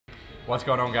What's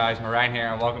going on guys, Merijn here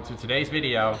and welcome to today's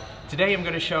video. Today I'm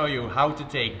going to show you how to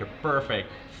take the perfect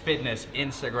fitness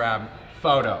Instagram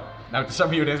photo. Now to some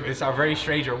of you this may sound very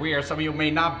strange or weird, some of you may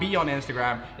not be on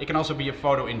Instagram. It can also be a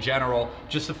photo in general,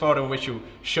 just a photo in which you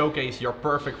showcase your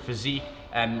perfect physique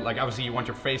and like obviously you want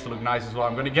your face to look nice as well.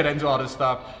 I'm going to get into all this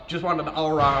stuff. Just want an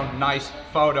all-around nice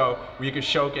photo where you can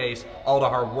showcase all the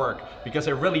hard work, because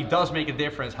it really does make a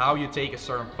difference how you take a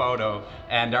certain photo,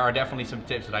 and there are definitely some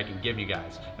tips that I can give you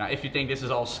guys. Now if you think this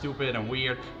is all stupid and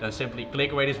weird, then simply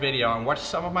click away this video and watch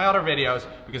some of my other videos,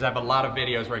 because I have a lot of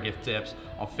videos where I give tips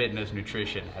on fitness,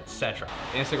 nutrition, etc.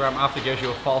 Instagram often gives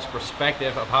you a false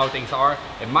perspective of how things are.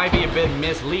 It might be a bit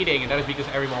misleading, and that is because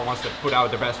everyone wants to put out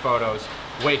their best photos,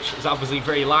 which is obviously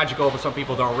very logical, but some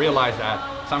people don't realize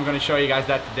that. So I'm going to show you guys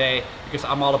that today, because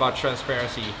I'm all about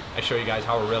transparency. I show you guys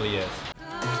how it really is.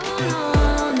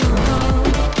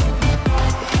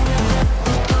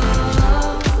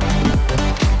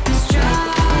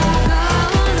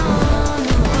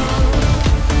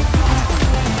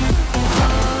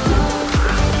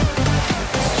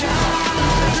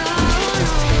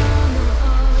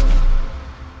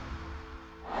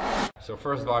 So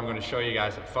first of all, I'm going to show you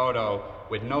guys a photo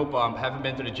with no pump. Haven't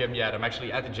been to the gym yet. I'm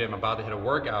actually at the gym about to hit a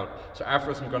workout. So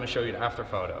afterwards I'm going to show you the after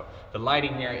photo. The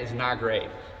lighting here is not great.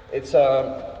 It's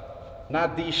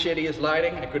not the shittiest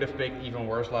lighting. I could have picked even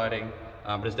worse lighting,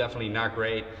 but it's definitely not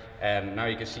great. And now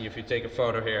you can see if you take a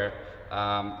photo here,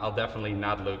 I'll definitely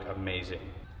not look amazing,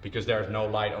 because there's no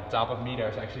light on top of me.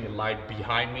 There's actually a light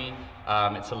behind me.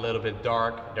 It's a little bit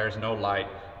dark. There's no light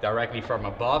directly from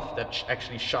above that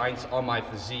actually shines on my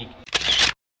physique.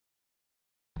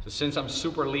 So since I'm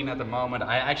super lean at the moment,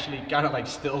 I actually kind of like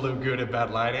still look good at bad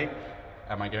lighting.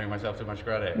 Am I giving myself too much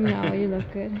credit? No, you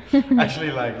look good. Actually,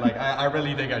 I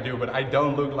really think I do, but I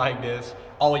don't look like this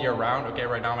all year round. Okay,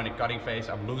 right now I'm in a cutting phase.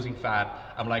 I'm losing fat.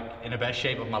 I'm like in the best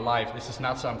shape of my life. This is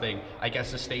not something I can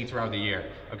sustain throughout the year.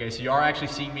 Okay, so you are actually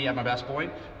seeing me at my best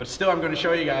point, but still I'm going to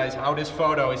show you guys how this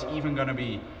photo is even going to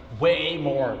be way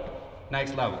more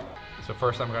next level. So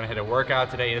first I'm going to hit a workout.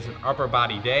 Today is an upper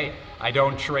body day. I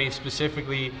don't train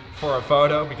specifically for a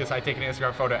photo because I take an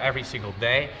Instagram photo every single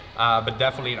day, but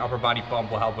definitely an upper body pump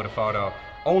will help with a photo.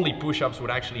 Only push-ups would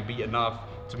actually be enough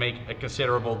to make a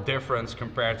considerable difference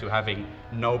compared to having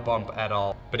no pump at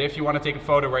all. But if you want to take a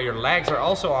photo where your legs are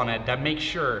also on it, then make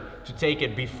sure to take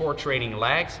it before training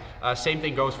legs. Same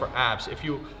thing goes for abs. If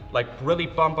you like really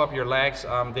pump up your legs,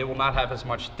 they will not have as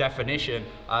much definition,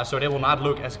 so they will not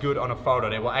look as good on a photo.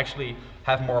 They will actually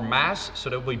have more mass, so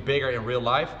they'll be bigger in real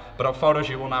life, but on photos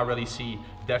you will not really see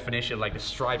definition, like the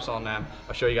stripes on them.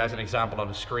 I'll show you guys an example on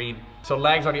the screen. So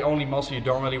legs are the only muscle you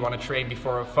don't really want to train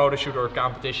before a photo shoot or a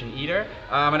competition either.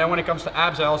 And then when it comes to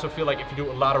abs, I also feel like if you do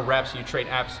a lot of reps, you train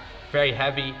abs very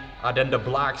heavy, then the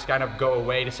blocks kind of go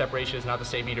away. The separation is not the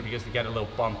same either because they get a little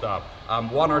pumped up.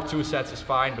 1 or 2 sets is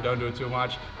fine, but don't do it too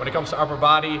much. When it comes to upper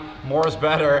body, more is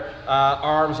better.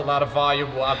 Arms, a lot of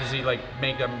volume will obviously like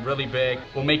make them really big,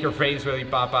 will make your veins really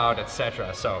pop out,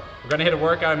 etc. So we're gonna hit a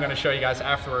workout. I'm gonna show you guys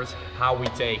afterwards how we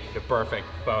take the perfect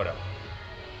photo.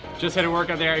 Just hit a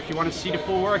workout there. If you want to see the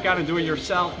full workout and do it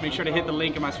yourself, make sure to hit the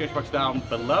link in my description box down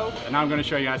below. And now I'm going to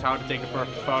show you guys how to take the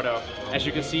perfect photo. As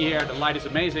you can see here, the light is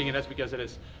amazing, and that's because it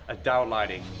is a down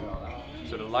lighting.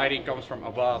 So the lighting comes from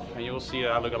above, and you'll see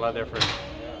that I look a lot different.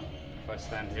 If I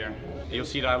stand here, you'll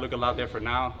see that I look a lot different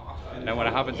now. And then when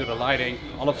I hop into the lighting,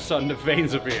 all of a sudden the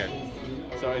veins appear.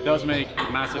 So it does make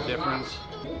a massive difference.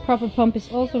 Proper pump is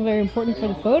also very important for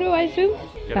the photo, I assume.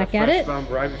 Get Back a at fresh it. pump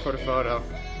right before the photo.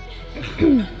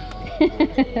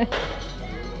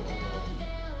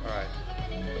 Alright.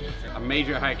 A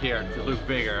major hack here to look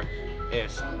bigger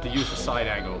is to use the side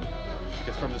angle.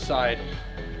 Because from the side,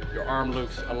 your arm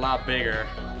looks a lot bigger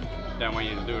than when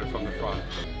you do it from the front.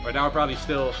 Right now it probably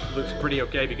still looks pretty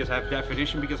okay because I have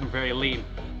definition, because I'm very lean.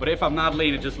 But if I'm not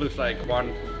lean, it just looks like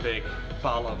one big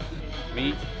ball of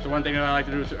meat. The one thing that I like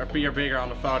to do to appear bigger on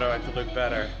the photo and to look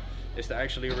better is to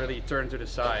actually really turn to the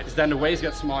side. Because then the waist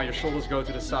gets small, your shoulders go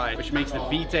to the side, which makes the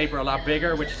V taper a lot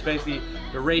bigger, which is basically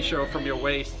the ratio from your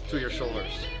waist to your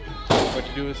shoulders. What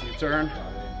you do is you turn,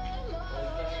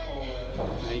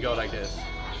 and you go like this.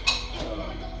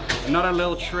 Another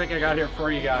little trick I got here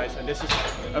for you guys, and this is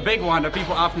a big one that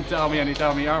people often tell me, and they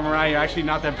tell me, oh Merijn, you're actually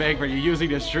not that big, but you're using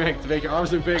this trick to make your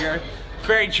arms look bigger.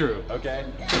 Very true, okay?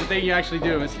 So the thing you actually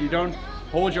do is you don't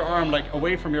hold your arm like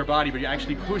away from your body, but you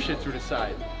actually push it to the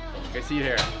side. Okay, see it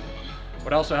here.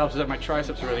 What also helps is that my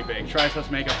triceps are really big. Triceps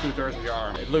make up 2/3 of your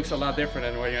arm. It looks a lot different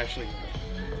than when you actually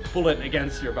pull it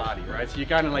against your body, right? So you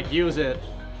kind of like use it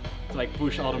to like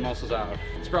push all the muscles out.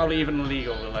 It's probably even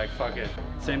illegal, but like fuck it.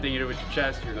 Same thing you do with your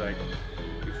chest. You're like,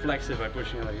 you flex it by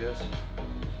pushing it like this.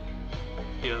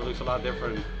 it looks a lot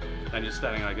different than just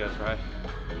standing like this, right?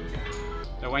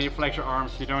 So when you flex your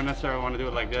arms, you don't necessarily want to do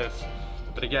it like this,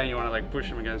 but again, you want to like push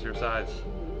them against your sides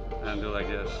and do like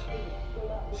this.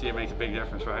 See, it makes a big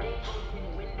difference, right?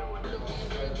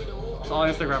 It's all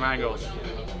Instagram angles.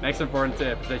 Next important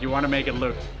tip is that you want to make it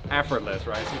look effortless,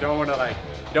 right? So you don't want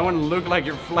to look like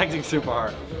you're flexing super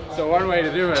hard. So one way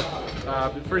to do it,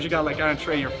 first you gotta like kind of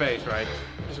train your face, right?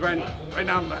 Because right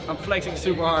now I'm flexing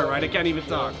super hard, right? I can't even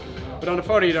talk. But on the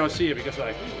photo you don't see it because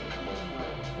like.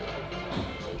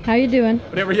 How you doing?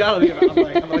 But in reality,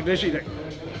 I'm like this either.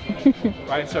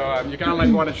 Right? So you kind of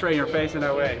like want to train your face in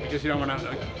that way because you don't want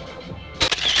to.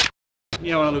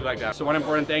 You don't want to look like that. So one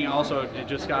important thing also, you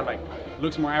just got like,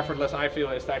 looks more effortless, I feel,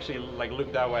 is to actually like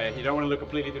look that way. You don't want to look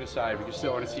completely to the side, but you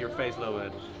still want to see your face a little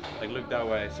bit. Like look that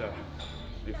way, so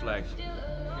you flex.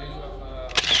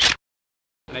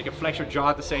 And you can flex your jaw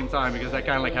at the same time because that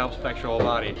kind of like helps flex your whole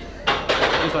body.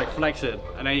 Just like flex it,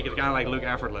 and then you can kind of like look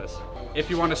effortless. If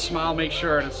you want to smile, make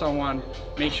sure that someone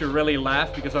makes you really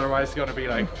laugh, because otherwise it's going to be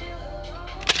like...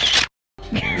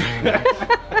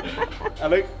 I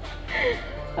look...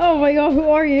 Oh my god, who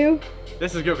are you?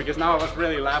 This is good because now I was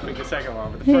really laughing the second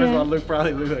one, but the first one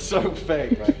probably looked like so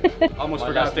fake. Right? Almost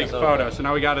forgot to take a photo, so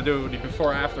now we got to do the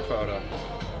before-after photo.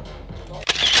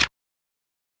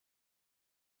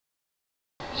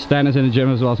 Stan is in the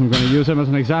gym as well, so I'm going to use him as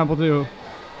an example too.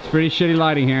 It's pretty shitty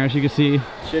lighting here, as you can see.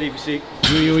 Shitty if you see.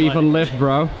 Do you even lift,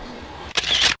 bro?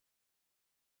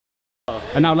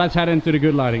 And now let's head into the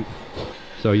good lighting.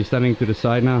 So you're standing to the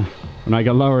side now. When I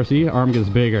get lower, see, arm gets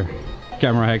bigger.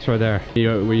 Camera hacks right there.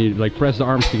 When you like press the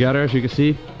arms together, as you can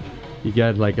see, you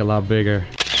get like a lot bigger.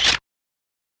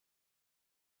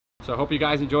 So I hope you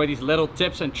guys enjoy these little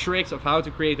tips and tricks of how to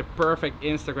create the perfect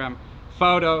Instagram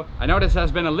photo. I know this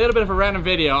has been a little bit of a random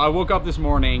video. I woke up this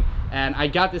morning and I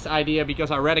got this idea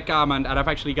because I read a comment, and I've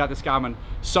actually got this comment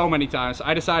so many times.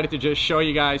 I decided to just show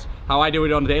you guys how I do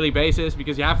it on a daily basis,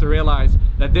 because you have to realize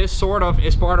that this sort of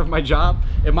is part of my job.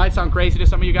 It might sound crazy to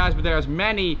some of you guys, but there's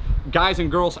many guys and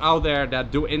girls out there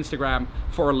that do Instagram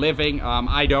for a living.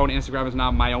 I don't. Instagram is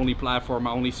not my only platform,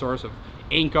 my only source of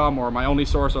income, or my only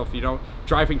source of, you know,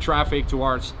 driving traffic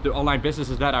towards the online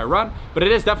businesses that I run, but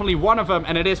it is definitely one of them,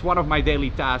 and it is one of my daily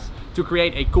tasks to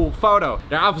create a cool photo.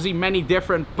 There are obviously many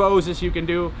different poses you can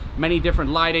do, many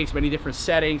different lightings, many different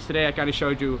settings. Today I kind of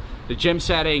showed you the gym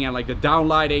setting and like the down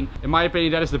lighting. In my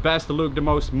opinion, that is the best to look the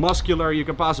most muscular you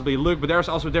can possibly look, but there's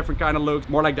also different kind of looks,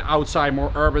 more like the outside,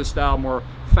 more urban style, more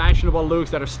fashionable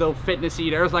looks that are still fitnessy.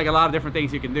 There's like a lot of different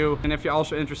things you can do. And if you're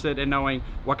also interested in knowing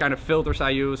what kind of filters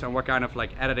I use and what kind of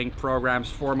like editing programs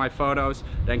for my photos,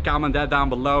 then comment that down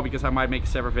below, because I might make a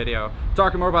separate video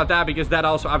talking more about that, because that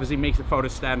also obviously makes the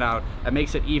photos stand out and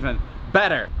makes it even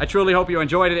better. I truly hope you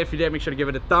enjoyed it. If you did, make sure to give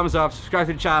it a thumbs up, subscribe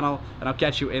to the channel, and I'll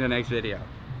catch you in the next video.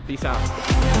 Peace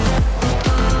out.